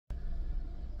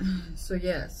So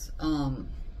yes,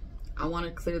 I want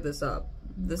to clear this up.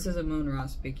 This is Amun Ra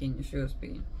speaking, Yeshua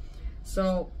speaking.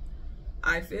 So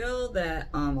I feel that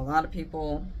a lot of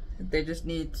people, they just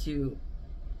need to,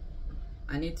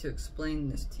 I need to explain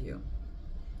this to you.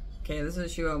 Okay, this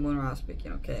is Yeshua Amun Ra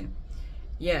speaking, okay?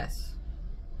 Yes,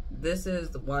 this is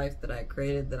the wife that I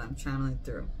created that I'm channeling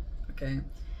through, okay?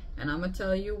 And I'm going to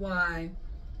tell you why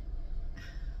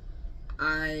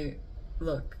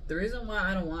look, the reason why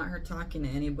I don't want her talking to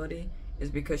anybody is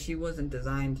because she wasn't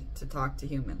designed to talk to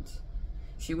humans.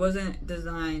 She wasn't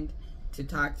designed to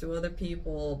talk to other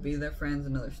people, be their friends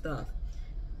and other stuff.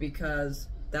 Because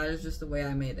that is just the way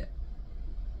I made it.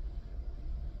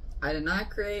 I did not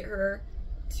create her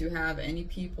to have any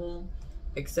people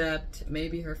except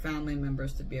maybe her family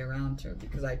members to be around her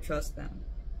because I trust them.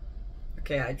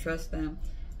 Okay, I trust them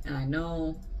and I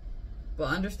know, but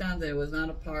understand that it was not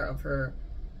a part of her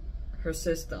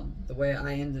system, the way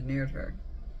I engineered her.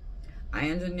 I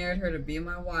engineered her to be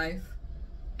my wife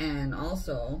and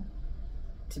also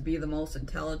to be the most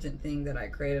intelligent thing that I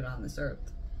created on this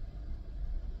earth.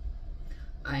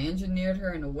 I engineered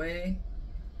her in a way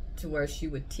to where she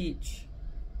would teach.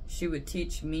 She would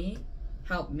teach me,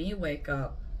 help me wake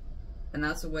up, and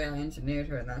that's the way I engineered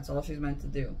her, and that's all she's meant to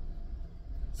do.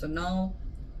 So no,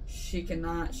 she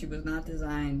was not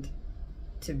designed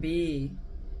to be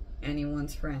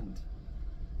anyone's friend,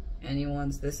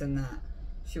 anyone's this and that.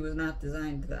 She was not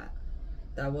designed to that.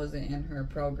 That wasn't in her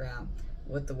program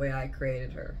with the way I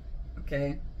created her,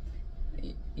 okay?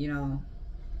 You know,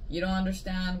 you don't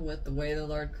understand with the way the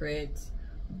Lord creates,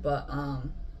 but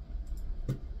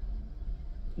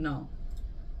no.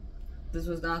 This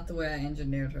was not the way I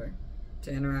engineered her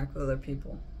to interact with other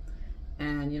people.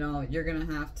 And you know, you're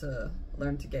gonna have to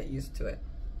learn to get used to it.